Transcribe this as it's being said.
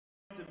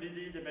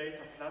BDE debate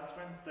of last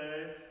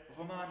Wednesday,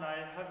 Romain and I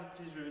have the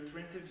pleasure to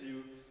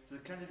interview the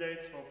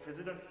candidates for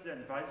presidency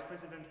and vice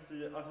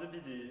presidency of the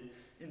BDE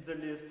in the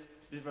list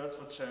Beavers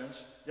for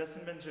Change,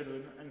 Yassine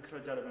and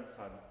Claudia.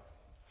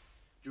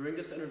 During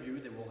this interview,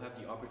 they will have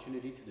the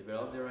opportunity to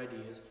develop their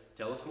ideas,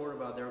 tell us more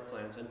about their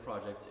plans and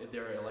projects if they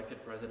are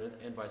elected president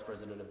and vice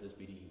president of this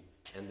BDE.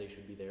 And they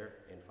should be there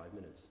in 5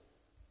 minutes.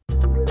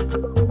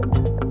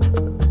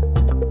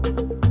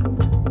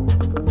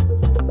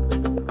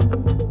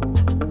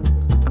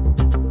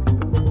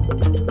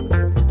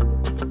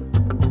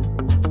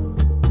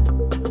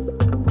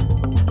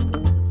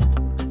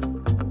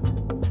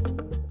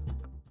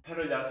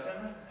 Hello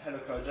Yassine, hello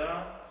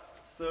Claudia.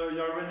 So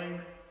you're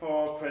running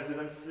for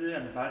presidency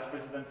and vice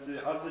presidency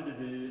of the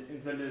BDE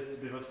in the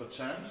list Beavers for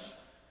Change.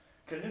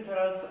 Can you tell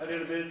us a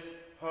little bit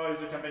how is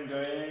the campaign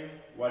going?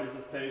 What is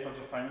the state of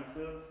your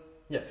finances?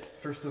 Yes,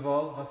 first of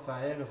all,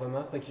 Raphael,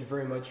 Romain, thank you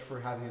very much for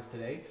having us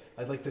today.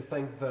 I'd like to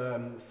thank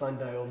the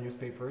Sundial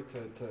newspaper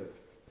to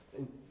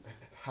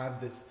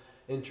have this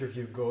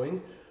interview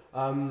going.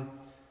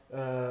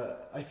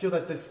 I feel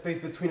that this space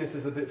between us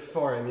is a bit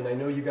far. I mean, I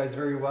know you guys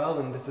very well,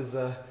 and this is,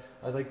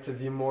 I'd like to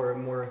be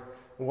more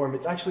warm.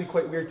 It's actually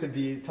quite weird to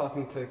be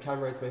talking to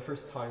camera. It's my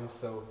first time,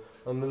 so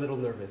I'm a little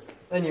nervous.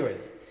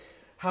 Anyways,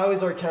 how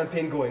is our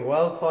campaign going?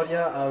 Well,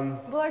 Claudia,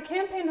 Well, our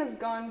campaign has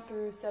gone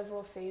through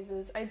several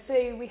phases. I'd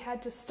say we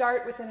had to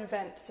start with an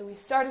event. So we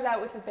started out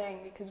with a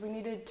bang because we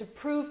needed to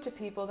prove to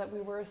people that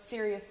we were a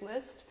serious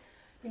list,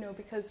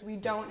 because we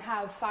don't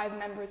have 5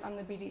 members on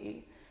the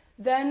BDE.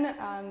 Then,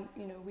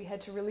 we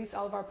had to release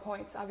all of our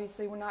points.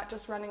 Obviously, we're not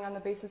just running on the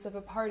basis of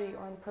a party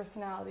or on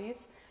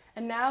personalities.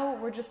 And now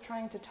we're just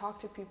trying to talk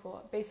to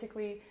people,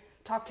 basically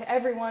talk to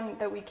everyone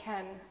that we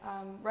can.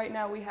 Right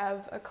now we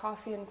have a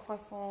coffee and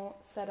croissant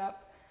set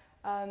up,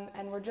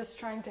 and we're just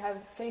trying to have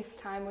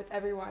FaceTime with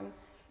everyone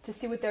to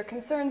see what their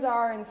concerns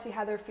are and see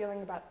how they're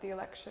feeling about the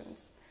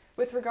elections.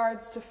 With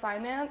regards to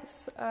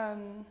finance...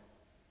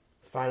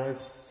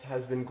 finance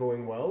has been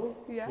going well,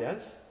 yeah.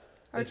 Yes.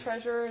 Our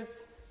treasurer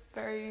is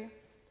very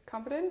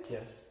competent.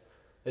 Yes.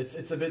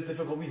 It's a bit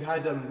difficult. We've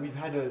had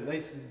a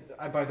nice.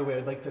 By the way,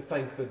 I'd like to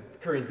thank the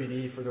current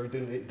BDE for their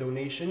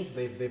donations.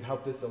 They've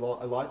helped us a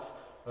lot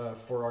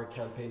for our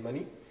campaign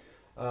money.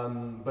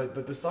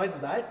 But besides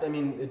that, I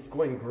mean, it's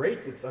going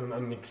great.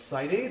 I'm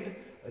excited.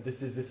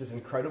 This is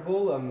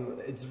incredible.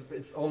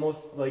 It's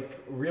almost like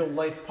real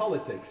life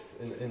politics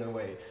in a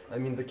way. I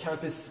mean, the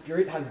campus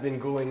spirit has been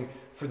going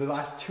for the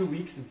last 2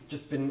 weeks. It's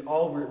just been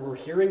all we're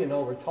hearing and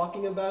all we're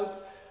talking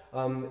about.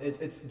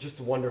 It's just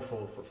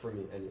wonderful for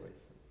me, anyways.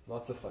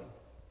 Lots of fun.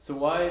 So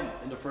why,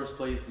 in the first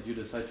place, did you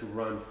decide to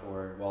run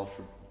for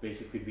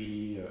basically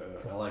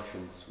BDE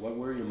elections? What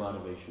were your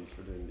motivations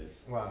for doing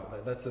this? Wow,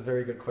 that's a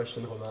very good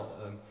question,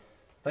 Romain.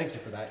 Thank you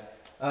for that.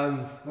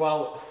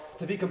 Well,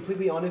 to be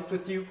completely honest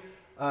with you,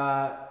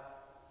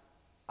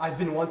 I've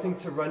been wanting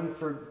to run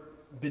for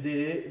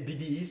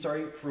BDE,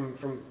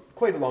 from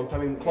quite a long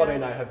time. I mean, Claudia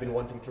and I have been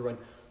wanting to run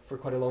for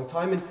quite a long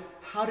time. And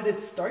how did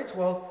it start?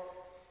 Well,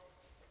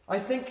 I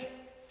think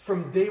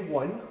from day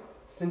one,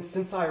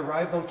 since I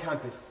arrived on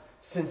campus,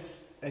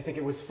 since I think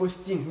it was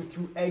Faustine who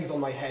threw eggs on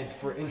my head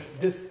for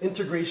this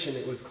integration,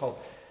 it was called.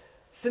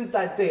 Since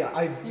that day,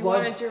 You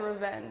wanted your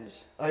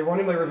revenge. I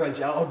wanted my revenge.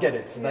 I'll get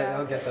it.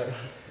 I'll get that.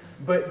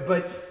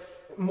 But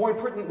more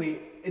importantly,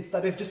 it's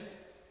that I've just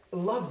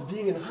loved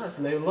being in Reims,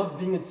 and I loved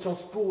being in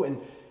Sciences Po, and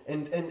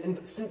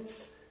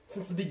since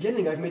the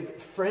beginning, I've made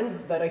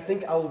friends that I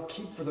think I'll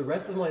keep for the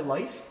rest of my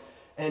life.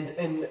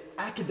 And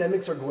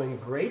academics are going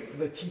great,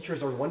 the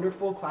teachers are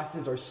wonderful,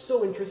 classes are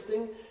so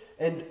interesting,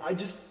 and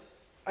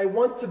I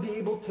want to be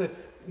able to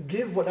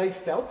give what I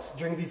felt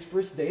during these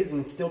first days,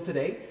 and still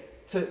today,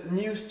 to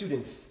new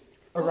students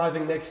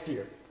arriving next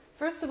year.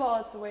 First of all,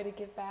 it's a way to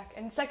give back,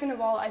 and second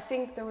of all, I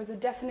think there was a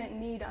definite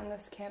need on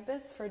this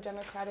campus for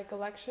democratic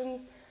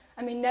elections.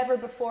 I mean, never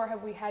before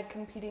have we had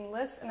competing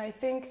lists, and I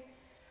think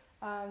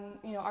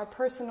our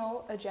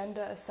personal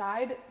agenda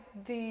aside,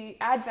 the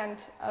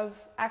advent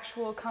of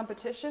actual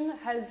competition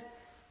has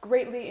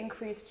greatly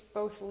increased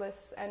both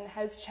lists and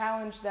has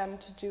challenged them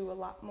to do a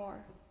lot more.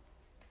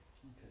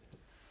 Okay.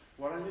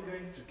 What are you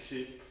going to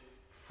keep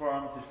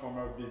from the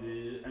former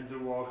BDE and the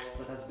work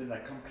that has been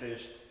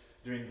accomplished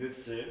during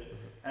this year?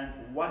 And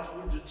what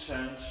would you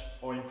change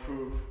or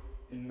improve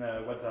in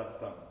what they've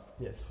done?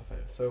 Yes,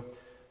 Raphael. So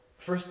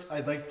first,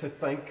 I'd like to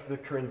thank the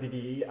current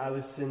BDE,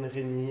 Alison,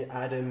 Rémi,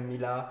 Adam,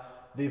 Mila.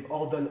 They've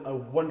all done a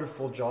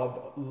wonderful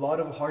job, a lot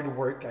of hard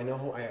work. I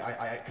know,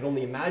 I can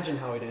only imagine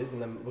how it is,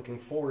 and I'm looking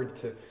forward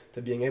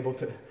to being able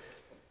to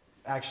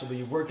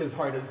actually work as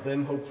hard as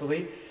them,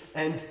 hopefully.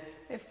 And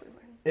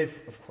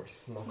if of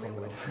course, knock on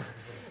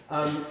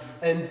wood.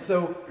 And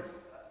so,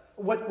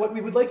 what we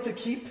would like to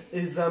keep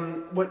is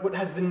what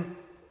has been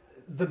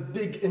the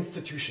big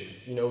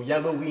institutions.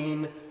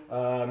 Halloween.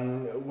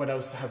 What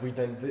else have we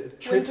done? The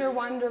trips, Winter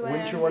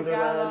Wonderland. The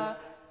gala.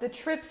 The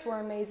trips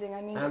were amazing.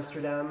 I mean,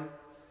 Amsterdam.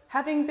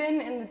 Having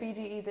been in the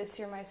BDE this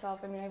year myself,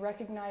 I mean, I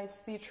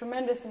recognize the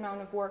tremendous amount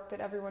of work that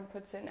everyone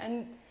puts in.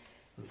 And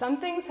Some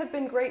things have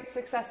been great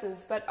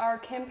successes, but our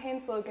campaign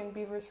slogan,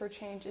 Beavers for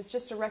Change, is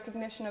just a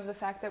recognition of the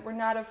fact that we're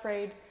not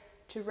afraid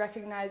to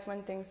recognize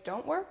when things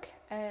don't work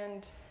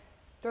and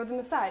throw them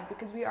aside,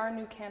 because we are a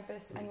new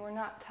campus and we're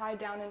not tied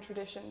down in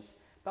traditions,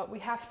 but we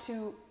have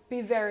to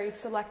be very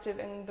selective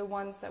in the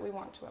ones that we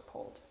want to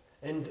uphold.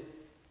 And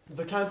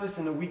the campus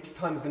in a week's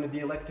time is going to be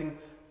electing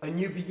a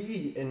new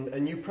BDE and a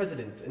new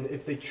president, and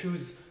if they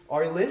choose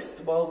our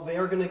list, well, they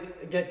are going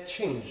to get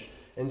change.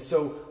 And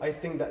so I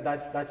think that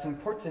that's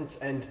important,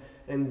 and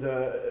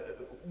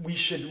we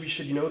should,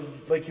 you know,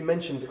 like you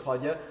mentioned,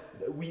 Claudia,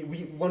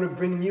 we want to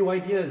bring new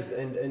ideas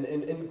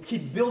and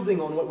keep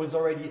building on what was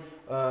already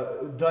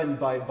done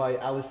by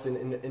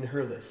Alison in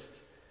her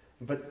list.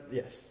 But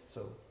yes,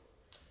 so.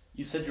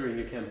 You said during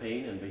your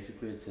campaign, and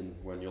basically it's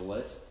on your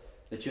list,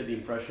 that you had the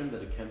impression that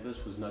the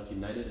campus was not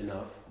united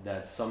enough,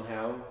 that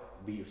somehow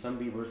some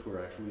Beavers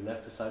were actually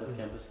left aside of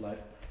campus life.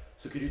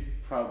 So could you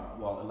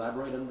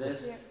elaborate on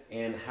this,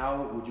 and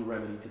how would you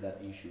remedy to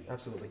that issue?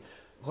 Absolutely.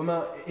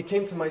 Romain, it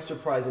came to my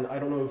surprise, and I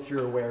don't know if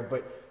you're aware,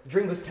 but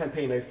during this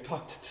campaign I've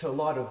talked to a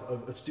lot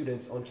of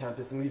students on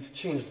campus, and we've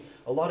exchanged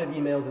a lot of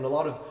emails and a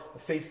lot of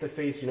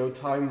face-to-face, you know,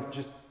 time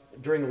just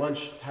during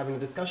lunch having a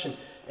discussion.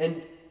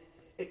 And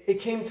it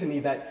came to me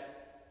that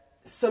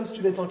some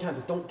students on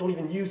campus don't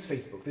even use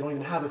Facebook. They don't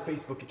even have a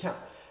Facebook account.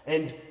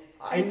 And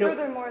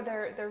furthermore,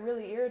 they're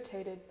really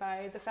irritated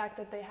by the fact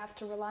that they have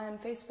to rely on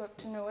Facebook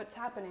to know what's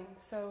happening.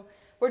 So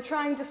we're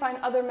trying to find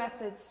other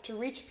methods to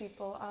reach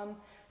people.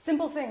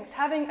 Simple things,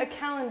 having a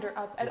calendar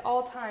up at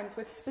all times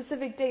with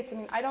specific dates. I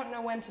mean, I don't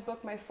know when to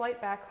book my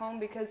flight back home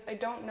because I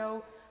don't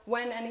know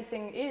when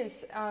anything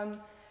is.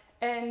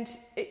 And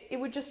it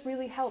would just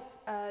really help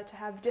to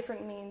have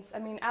different means. I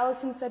mean,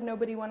 Alison said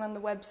nobody went on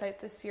the website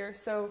this year,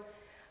 so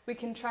we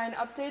can try and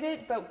update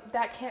it, but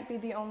that can't be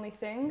the only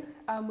thing.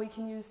 We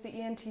can use the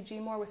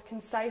ENTG more with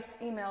concise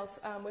emails,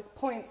 with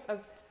points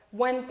of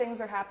when things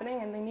are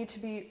happening, and they need to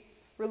be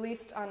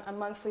released on a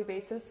monthly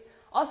basis.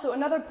 Also,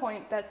 another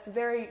point that's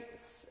very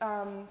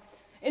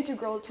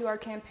integral to our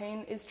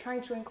campaign is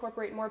trying to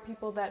incorporate more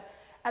people that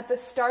at the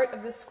start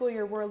of the school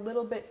year were a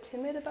little bit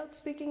timid about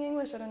speaking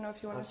English. I don't know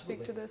if you want to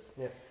speak to this.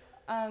 Yeah.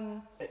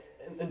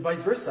 And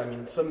vice versa. I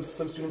mean, some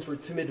students were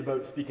timid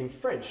about speaking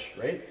French,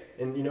 right?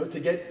 And you know, to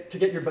get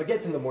your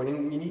baguette in the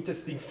morning, you need to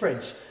speak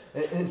French.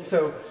 And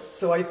so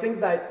I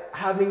think that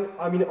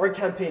our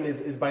campaign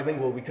is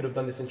bilingual. We could have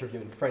done this interview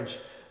in French,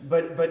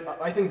 but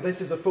I think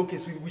this is a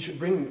focus we should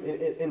bring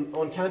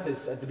on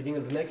campus at the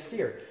beginning of the next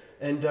year.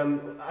 And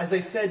as I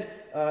said,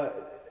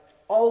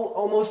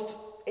 almost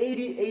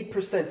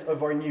 88%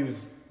 of our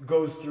news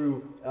goes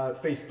through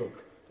Facebook.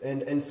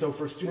 And so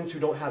for students who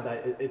don't have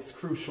that, it's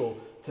crucial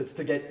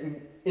to get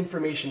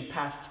information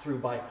passed through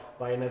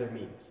by another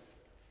means.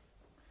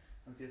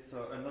 Okay,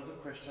 so another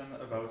question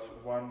about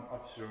one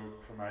of your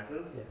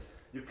promises. Yes.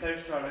 You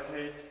pledge to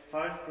allocate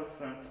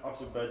 5% of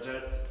the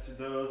budget to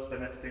those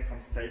benefiting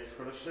from state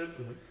scholarship.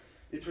 Mm-hmm.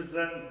 It would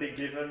then be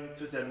given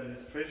to the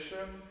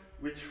administration,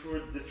 which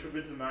would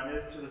distribute the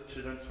monies to the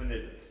students who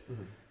need it.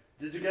 Mm-hmm.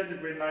 Did you get the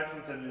green light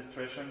from the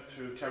administration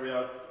to carry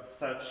out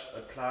such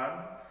a plan?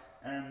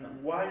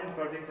 And why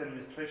involving the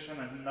administration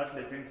and not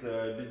letting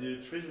the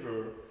BDE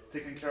treasurer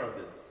taking care of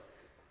this?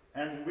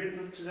 And will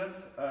the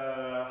students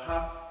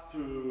have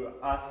to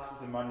ask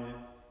the money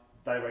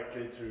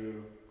directly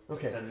to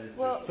the administration?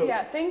 Well,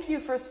 thank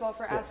you first of all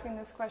for asking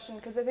this question,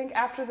 because I think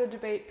after the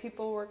debate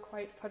people were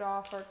quite put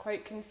off or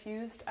quite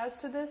confused as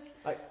to this.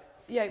 Why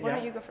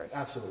don't you go first?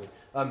 Absolutely.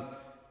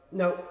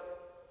 Now,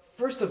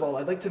 first of all,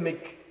 I'd like to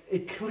make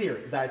it clear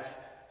that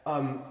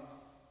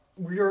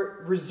we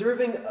are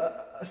reserving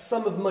a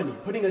sum of money,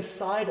 putting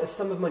aside a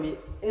sum of money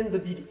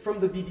from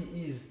the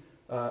BDE's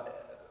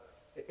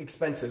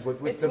expenses with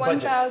the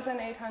budget. It's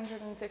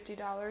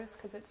 $1,850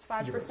 because it's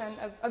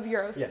 5% of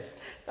euros.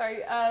 Yes. Sorry,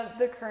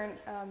 the current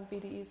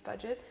BDE's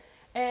budget.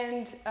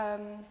 And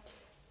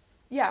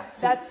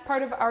that's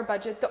part of our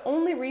budget. The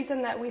only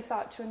reason that we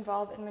thought to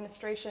involve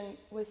administration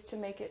was to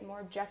make it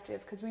more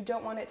objective, because we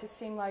don't want it to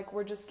seem like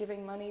we're just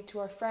giving money to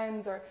our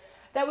friends, or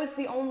that was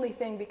the only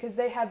thing, because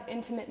they have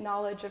intimate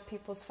knowledge of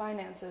people's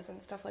finances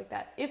and stuff like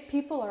that. If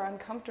people are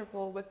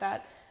uncomfortable with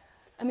that,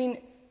 I mean...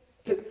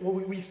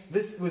 Well,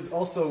 this was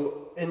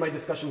also, in my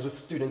discussions with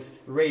students,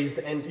 raised,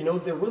 and you know,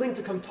 they're willing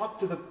to come talk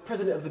to the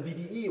president of the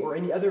BDE or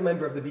any other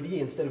member of the BDE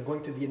instead of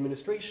going to the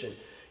administration.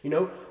 You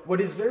know,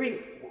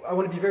 I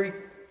want to be very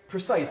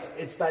precise,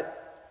 it's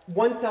that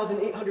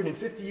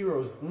 1,850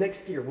 euros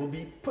next year will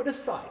be put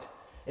aside,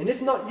 and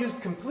if not used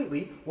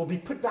completely, will be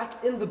put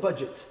back in the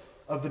budget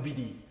of the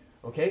BDE.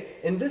 Okay,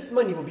 and this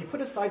money will be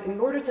put aside in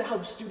order to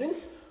help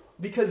students,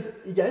 because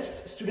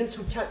yes, students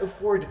who can't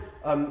afford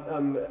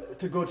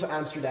to go to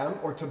Amsterdam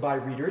or to buy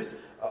readers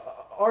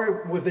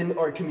are within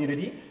our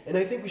community, and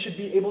I think we should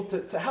be able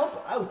to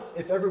help out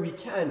if ever we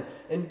can,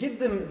 and give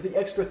them the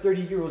extra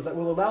 30 euros that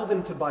will allow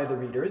them to buy the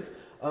readers,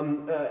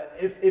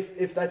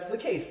 if that's the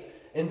case.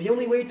 And the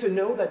only way to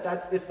know if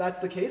that's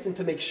the case, and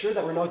to make sure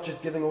that we're not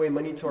just giving away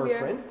money to our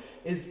friends,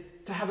 is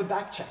to have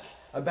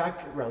a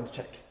background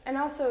check. And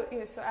also,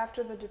 so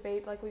after the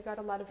debate, like, we got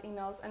a lot of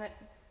emails, and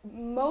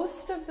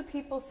most of the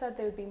people said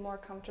they would be more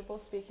comfortable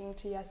speaking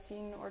to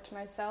Yassine or to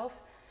myself.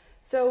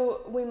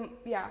 So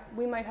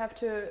we might have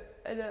to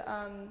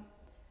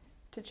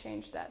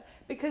change that,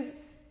 because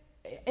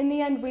in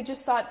the end we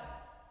just thought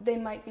they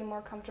might be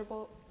more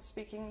comfortable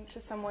speaking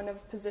to someone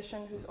of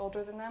position who's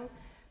older than them.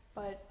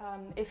 But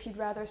if you'd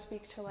rather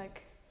speak to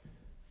like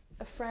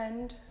a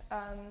friend, then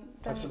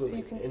Absolutely.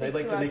 you can speak to us. And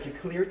I'd like to make it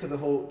clear to the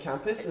whole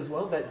campus as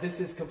well that this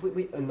is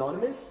completely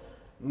anonymous.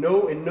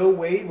 No, in no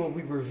way will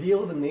we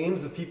reveal the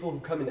names of people who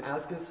come and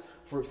ask us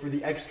for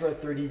the extra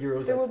 30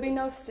 euros. There will be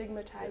no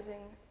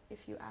stigmatizing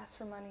if you ask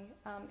for money.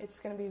 It's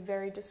going to be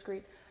very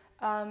discreet.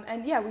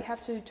 And yeah, we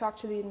have to talk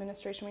to the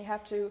administration. We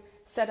have to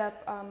set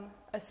up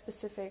a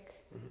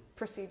specific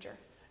procedure.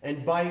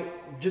 And by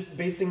just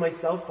basing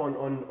myself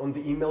on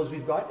the emails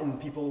we've got and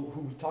people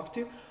who we talk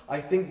to,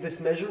 I think this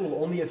measure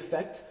will only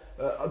affect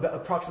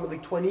approximately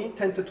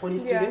 10 to 20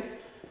 students.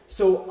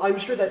 So I'm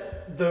sure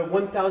that the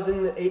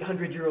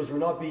 1,800 euros will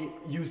not be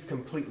used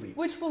completely.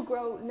 Which will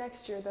grow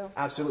next year, though.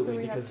 Absolutely,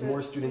 so because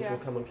more students will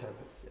come on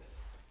campus, yes.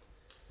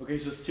 Okay,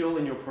 so still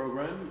in your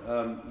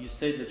program, you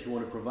said that you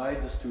want to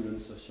provide the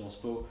students of Sciences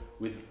Po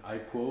with, I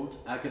quote,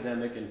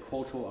 academic and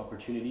cultural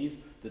opportunities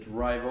that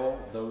rival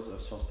those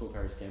of Sciences Po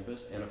Paris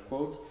campus, and of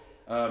quote,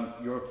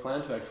 your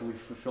plan to actually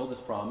fulfill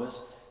this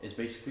promise is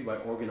basically by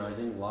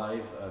organizing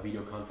live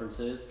video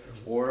conferences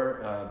or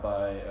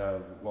by,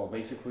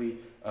 basically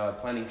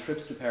planning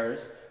trips to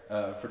Paris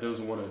for those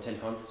who want to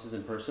attend conferences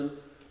in person.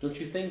 Don't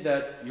you think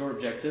that your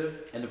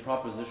objective and the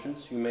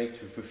propositions you make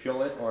to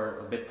fulfill it are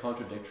a bit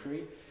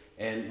contradictory?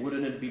 And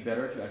wouldn't it be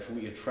better to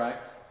actually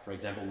attract, for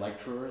example,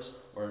 lecturers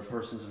or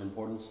persons of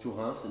importance to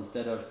Reims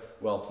instead of,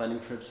 planning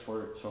trips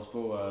for Sciences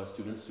Po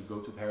students to go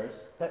to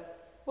Paris?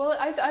 Well,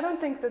 I don't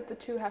think that the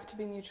two have to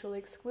be mutually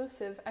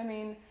exclusive. I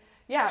mean,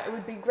 yeah, it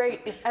would be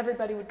great if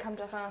everybody would come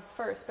to Reims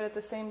first, but at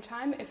the same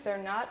time, if they're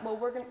not, well,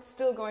 we're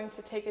still going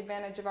to take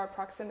advantage of our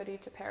proximity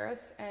to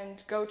Paris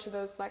and go to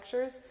those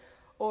lectures,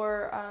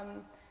 or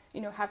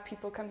have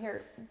people come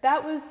here.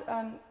 That was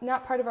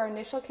not part of our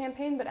initial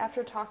campaign, but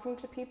after talking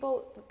to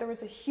people, there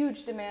was a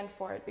huge demand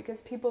for it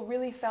because people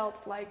really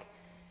felt like,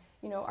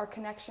 our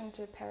connection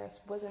to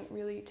Paris wasn't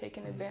really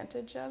taken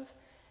advantage of.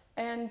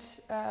 And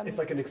if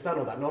I can expand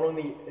on that, not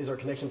only is our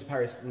connection to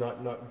Paris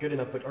not good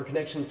enough, but our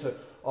connection to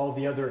all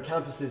the other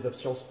campuses of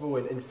Sciences Po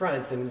in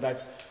France, and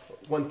that's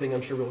one thing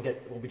I'm sure we'll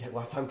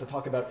have time to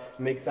talk about,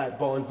 make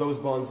those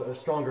bonds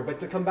stronger. But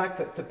to come back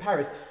to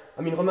Paris,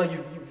 I mean, Romain,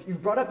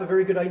 you've brought up a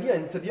very good idea,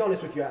 and to be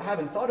honest with you, I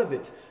haven't thought of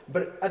it.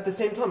 But at the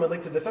same time, I'd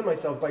like to defend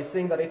myself by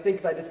saying that I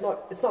think that it's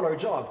not our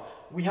job.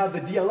 We have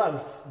the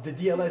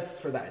DLS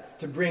for that,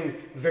 to bring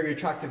very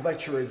attractive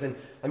lecturers. And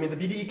I mean, the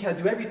BDE can't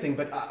do everything,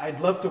 but I'd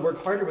love to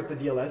work harder with the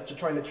DLS to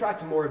try and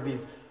attract more of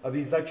these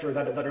lecturers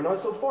that are not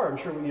so far. I'm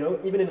sure,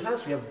 even in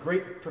Reims, we have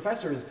great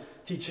professors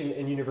teaching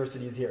in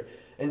universities here.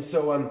 And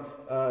so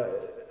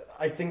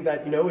I think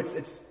that,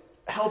 it's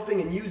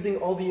helping and using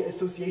all the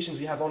associations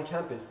we have on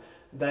campus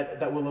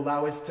that will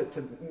allow us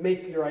to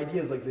make your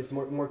ideas like this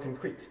more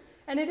concrete.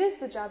 And it is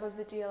the job of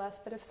the DLS,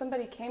 but if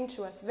somebody came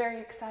to us very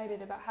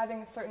excited about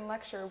having a certain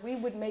lecture, we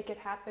would make it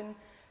happen.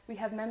 We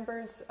have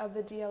members of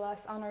the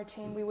DLS on our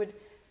team. We would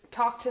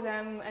talk to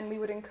them and we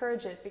would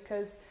encourage it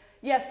because,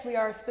 yes, we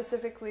are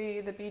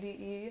specifically the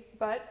BDE,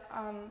 but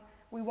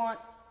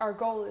our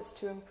goal is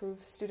to improve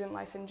student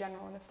life in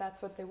general, and if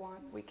that's what they want,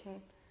 we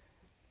can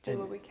do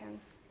what we can.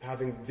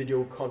 Having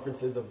video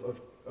conferences of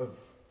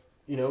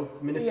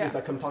ministers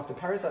that come talk to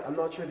Paris, I'm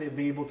not sure they'd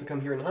be able to come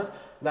here in Reims.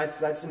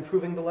 That's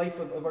improving the life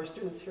of our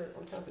students here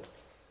on campus.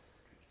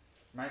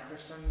 My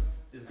question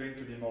is going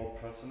to be more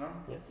personal.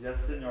 Yes.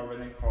 Yassine, you're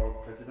running for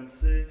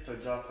presidency,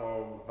 Claudia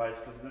for vice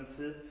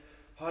presidency.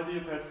 How do you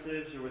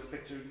perceive your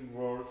respective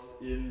roles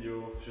in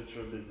your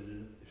future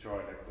BDE if you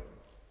are elected?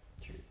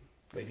 Sure.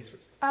 Ladies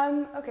first.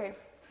 Okay.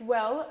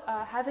 Well,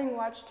 having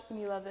watched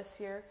Mila this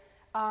year,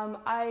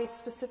 I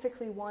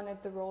specifically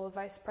wanted the role of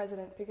vice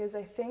president because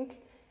I think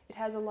it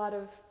has a lot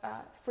of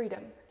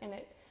freedom in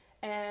it,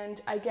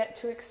 and I get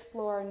to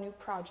explore new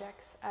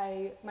projects.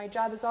 My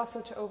job is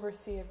also to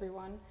oversee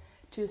everyone,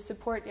 to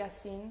support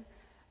Yassine,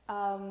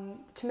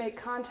 to make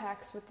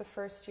contacts with the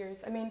first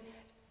years. I mean,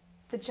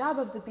 the job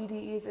of the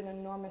BDE is an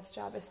enormous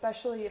job,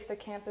 especially if the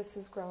campus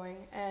is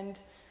growing, and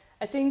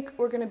I think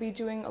we're going to be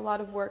doing a lot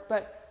of work,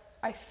 but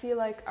I feel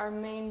like our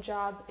main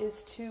job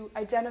is to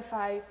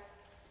identify,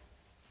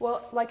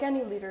 well, like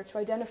any leader, to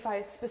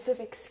identify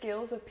specific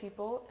skills of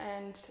people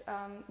and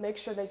make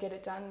sure they get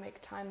it done,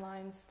 make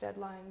timelines,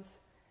 deadlines,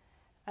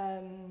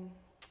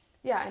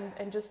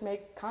 and just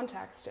make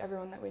contacts to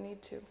everyone that we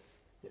need to.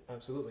 Yeah,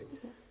 absolutely.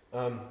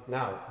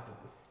 Now,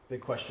 the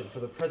big question for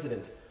the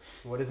president,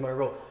 what is my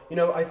role?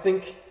 I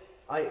think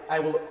I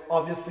will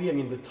obviously,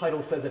 the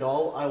title says it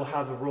all, I will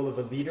have the role of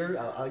a leader.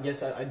 I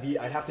guess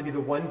I'd have to be the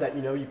one that,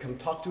 you come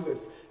talk to if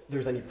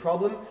there's any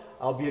problem.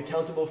 I'll be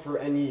accountable for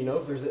any,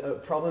 if there's a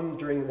problem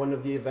during one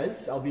of the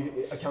events, I'll be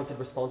accounted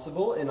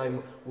responsible, and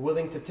I'm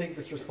willing to take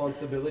this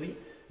responsibility.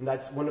 And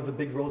that's one of the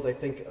big roles I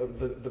think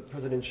the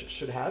president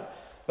should have.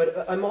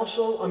 But I'm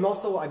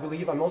also, I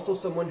believe, I'm also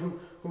someone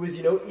who is,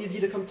 easy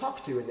to come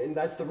talk to, and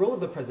that's the role of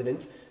the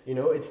president.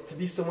 It's to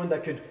be someone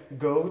that could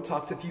go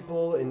talk to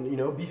people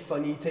and, be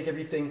funny, take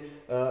everything,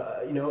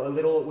 a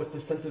little with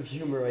the sense of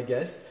humor, I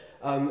guess,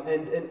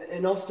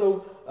 and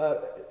also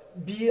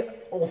be,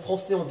 en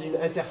français on dit une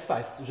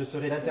interface. Je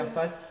serai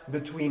l'interface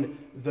between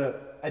the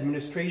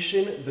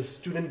administration, the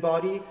student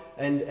body,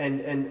 and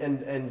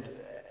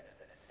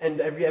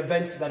every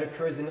event that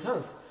occurs in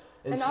Reims.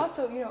 And so,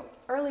 also,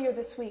 earlier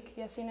this week,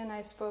 Yassine and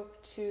I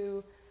spoke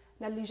to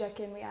Nathalie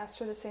Jacquet, and we asked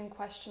her the same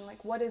question,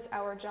 like, what is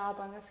our job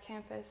on this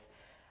campus,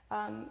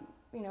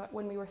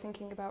 when we were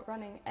thinking about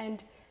running.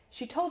 And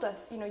she told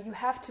us, you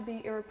have to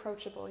be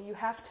irreproachable, you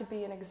have to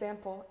be an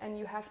example, and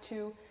you have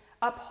to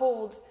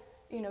uphold,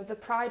 the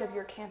pride of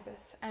your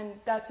campus. And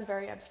that's a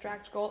very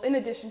abstract goal, in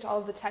addition to all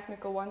of the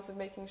technical ones of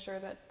making sure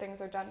that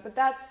things are done. But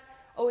that's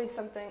always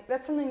something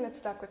that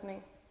stuck with me.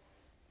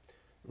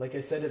 Like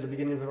I said at the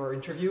beginning of our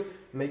interview,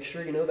 make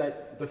sure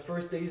that the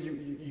first days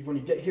when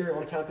you get here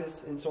on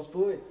campus in Sciences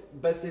Po, it's the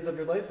best days of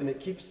your life, and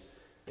it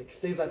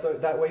stays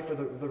that way for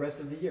the rest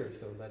of the year.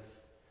 So that's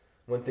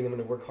one thing I'm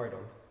going to work hard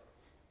on.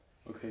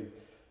 Okay,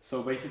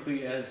 so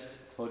basically, as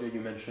Claudia,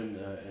 you mentioned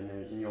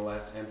in your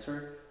last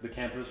answer, the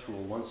campus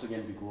will once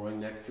again be growing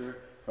next year,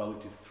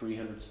 probably to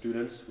 300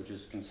 students, which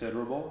is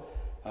considerable.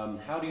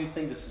 How do you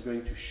think this is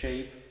going to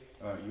shape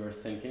your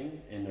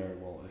thinking in,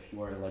 if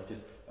you are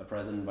elected a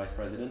president, vice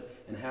president,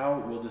 and how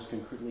will this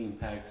concretely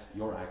impact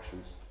your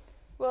actions?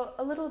 Well,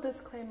 a little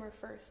disclaimer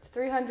first.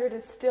 300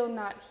 is still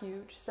not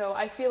huge, so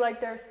I feel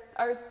like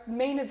our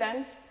main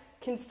events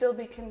can still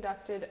be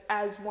conducted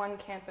as one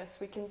campus.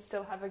 We can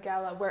still have a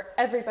gala where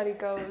everybody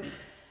goes,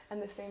 and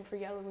the same for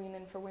Halloween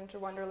and for Winter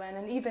Wonderland,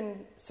 and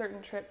even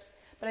certain trips.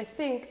 But I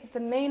think the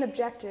main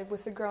objective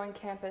with the growing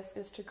campus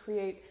is to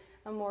create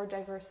a more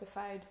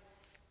diversified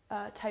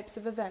types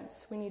of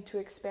events. We need to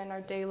expand our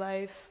day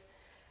life.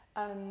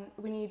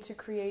 We need to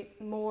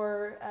create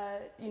more,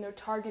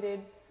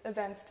 targeted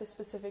events to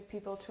specific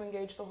people to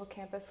engage the whole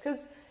campus.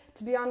 Because,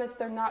 to be honest,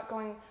 we're not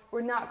going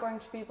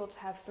to be able to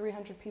have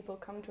 300 people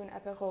come to an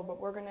apéro, but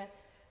we're going to,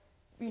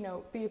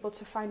 be able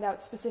to find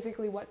out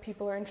specifically what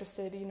people are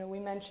interested. We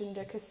mentioned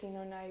a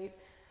casino night,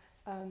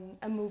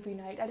 a movie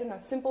night. I don't know,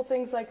 simple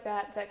things like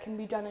that can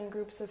be done in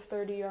groups of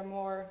 30 or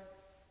more,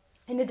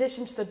 in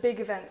addition to the big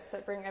events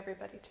that bring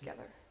everybody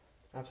together.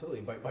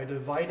 Absolutely. By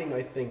dividing,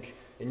 I think,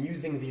 and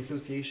using the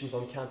associations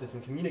on campus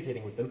and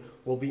communicating with them,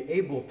 we'll be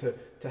able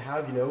to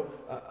have,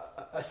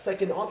 a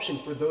second option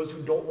for those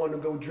who don't want to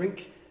go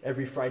drink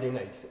every Friday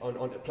night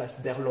on Place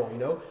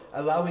d'Erlon,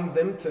 allowing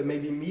them to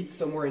maybe meet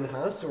somewhere in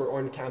Reims or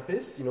on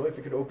campus, if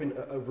we could open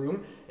a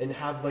room and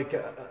have like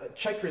a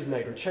checkers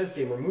night or chess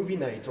game or movie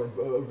night or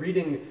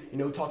reading,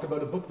 talk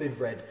about a book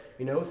they've read,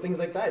 things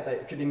like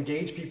that could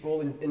engage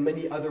people in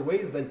many other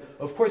ways than,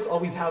 of course,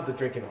 always have the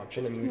drinking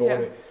option. I mean, we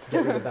don't want to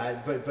get rid of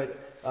that, but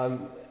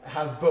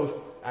have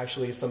both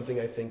actually is something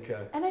I think...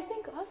 And I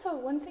think also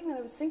one thing that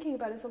I was thinking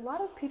about is a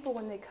lot of people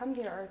when they come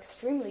here are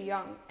extremely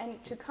young,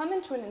 and to come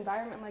into an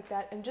environment like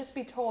that and just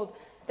be told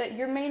that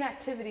your main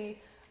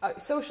activity,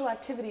 social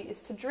activity,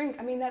 is to drink,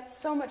 I mean, that's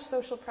so much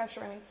social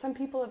pressure. I mean, some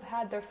people have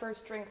had their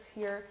first drinks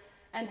here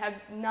and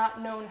have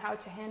not known how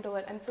to handle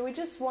it, and so we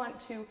just want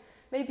to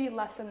maybe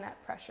lessen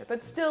that pressure,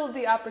 but still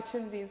the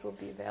opportunities will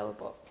be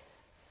available.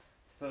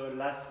 So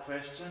last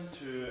question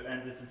to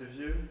end this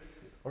interview.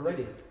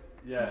 Already?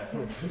 Yeah,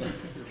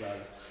 it's too bad.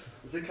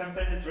 The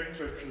campaign is drawing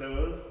to a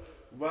close.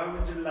 What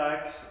would you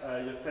like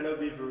your fellow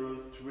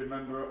Beavers to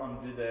remember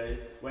on D-Day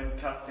when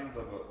casting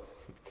the vote?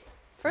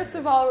 First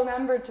of all,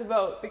 remember to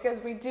vote,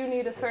 because we do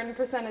need a certain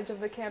percentage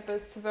of the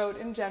campus to vote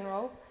in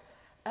general.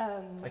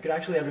 I could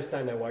actually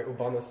understand now why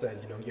Obama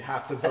says, you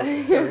have to vote.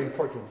 It's very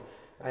important.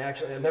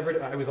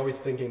 I was always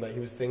thinking that he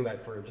was saying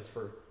that for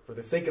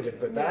the sake of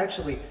it, but that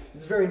actually,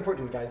 it's very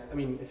important, guys. I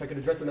mean, if I could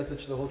address a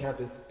message to the whole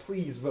campus,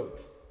 please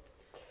vote.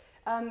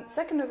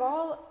 Second of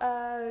all,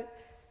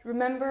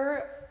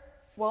 remember,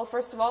 well,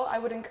 first of all, I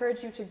would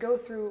encourage you to go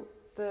through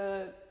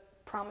the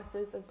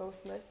promises of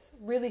both lists.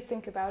 Really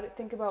think about it.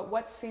 Think about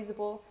what's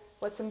feasible,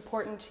 what's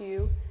important to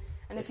you.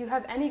 And if you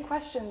have any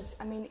questions,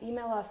 I mean,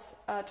 email us,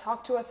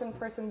 talk to us in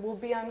person. We'll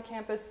be on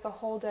campus the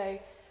whole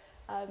day.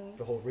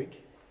 The whole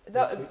week?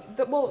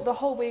 The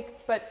whole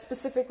week, but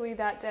specifically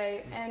that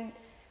day. And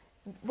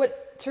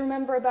what to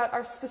remember about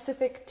our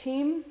specific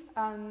team,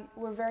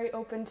 we're very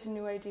open to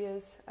new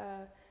ideas.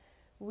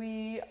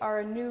 We are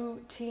a new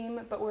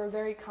team, but we're a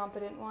very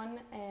competent one,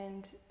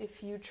 and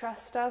if you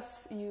trust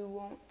us, you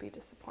won't be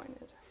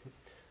disappointed.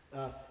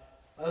 I'd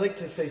like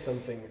to say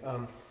something.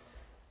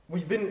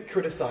 We've been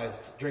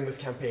criticized during this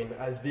campaign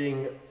as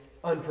being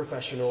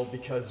unprofessional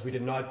because we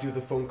did not do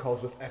the phone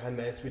calls with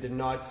RMS, we did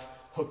not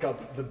hook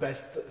up the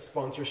best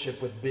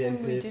sponsorship with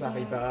BNP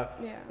Paribas.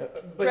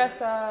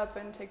 Dress up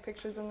and take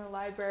pictures in the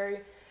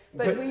library,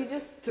 but we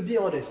just... To be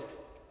honest,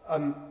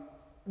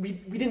 we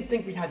didn't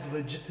think we had the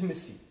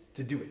legitimacy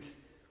to do it.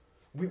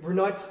 We're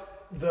not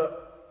the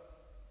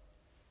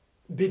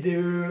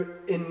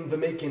BDE in the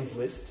makings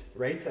list,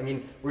 right? I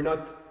mean, we're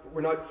not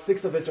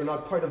six of us are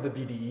not part of the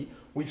BDE.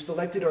 We've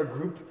selected our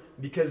group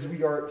because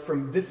we are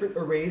from different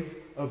arrays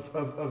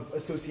of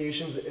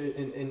associations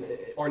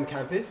on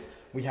campus.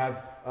 We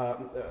have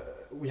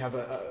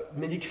a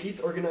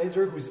mini-Crete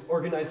organizer who's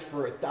organized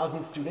for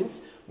 1,000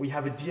 students. We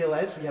have a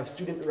DLS, we have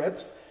student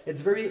reps.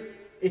 It's very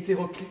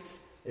hétéroclite,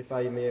 if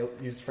I may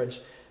use French.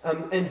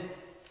 And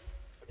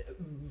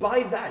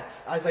by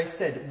that, as I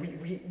said,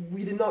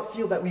 we did not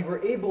feel that we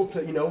were able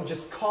to,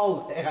 just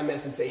call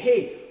RMS and say,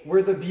 hey,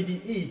 we're the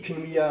BDE,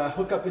 can we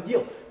hook up a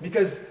deal?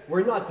 Because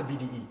we're not the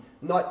BDE,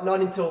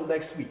 not until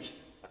next week,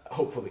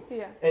 hopefully.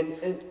 Yeah.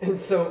 And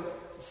so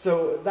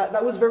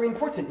that was very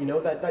important,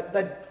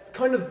 that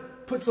kind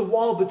of puts a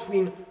wall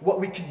between what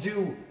we could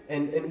do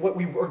and what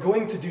we are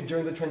going to do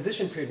during the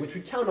transition period, which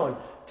we count on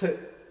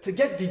to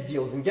get these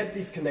deals and get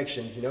these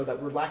connections,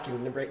 that we're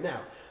lacking right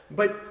now.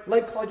 But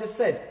like Claudia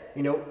said,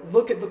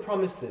 look at the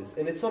promises,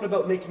 and it's not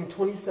about making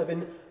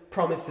 27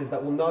 promises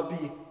that will not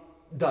be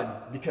done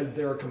because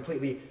they're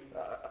completely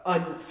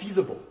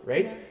unfeasible,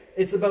 right? Yeah.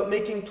 It's about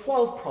making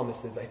 12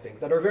 promises, I think,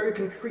 that are very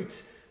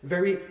concrete,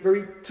 very,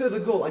 very to the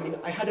goal. I mean,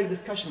 I had a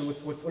discussion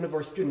with one of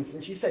our students,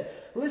 and she said,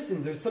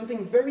 listen, there's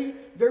something very,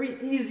 very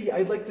easy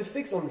I'd like to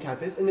fix on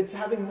campus, and it's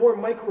having more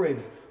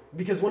microwaves,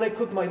 because when I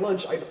cook my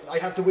lunch, I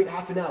have to wait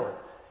half an hour.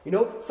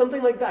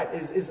 Something like that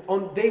is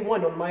on day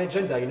one on my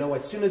agenda.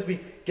 As soon as we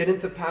get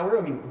into power,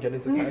 as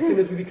soon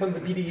as we become the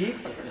BDE,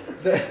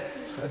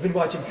 I've been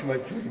watching too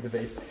many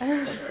debates.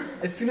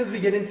 As soon as we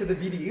get into the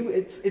BDE,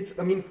 it's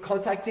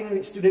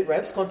contacting student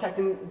reps,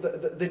 contacting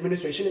the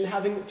administration, and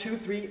having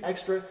 2-3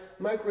 extra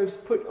microwaves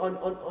put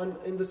on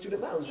in the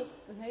student lounge.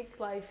 Just make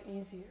life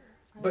easier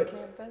on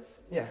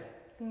campus. Yeah.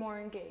 And more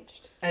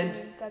engaged. And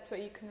that's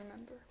what you can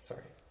remember.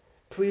 Sorry.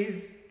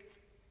 Please,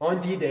 on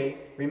D-Day,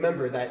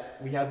 remember that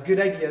we have good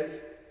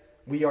ideas.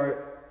 We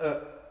are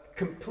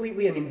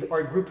completely,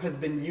 our group has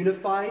been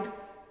unified,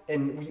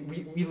 and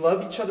we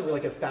love each other. We're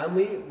like a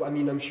family.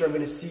 I'm sure I'm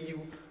going to see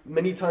you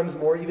many times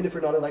more, even if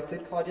we're not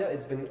elected, Claudia.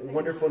 It's been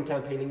wonderful in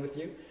campaigning with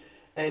you.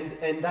 And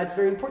that's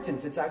very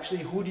important. It's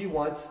actually, who do you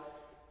want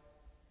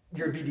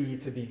your BDE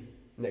to be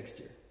next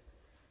year?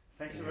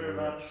 Thank you very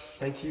much.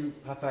 Thank you,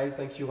 Raphael.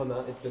 Thank you,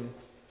 Romain. It's been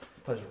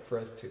a pleasure for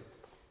us too.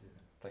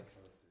 Thanks.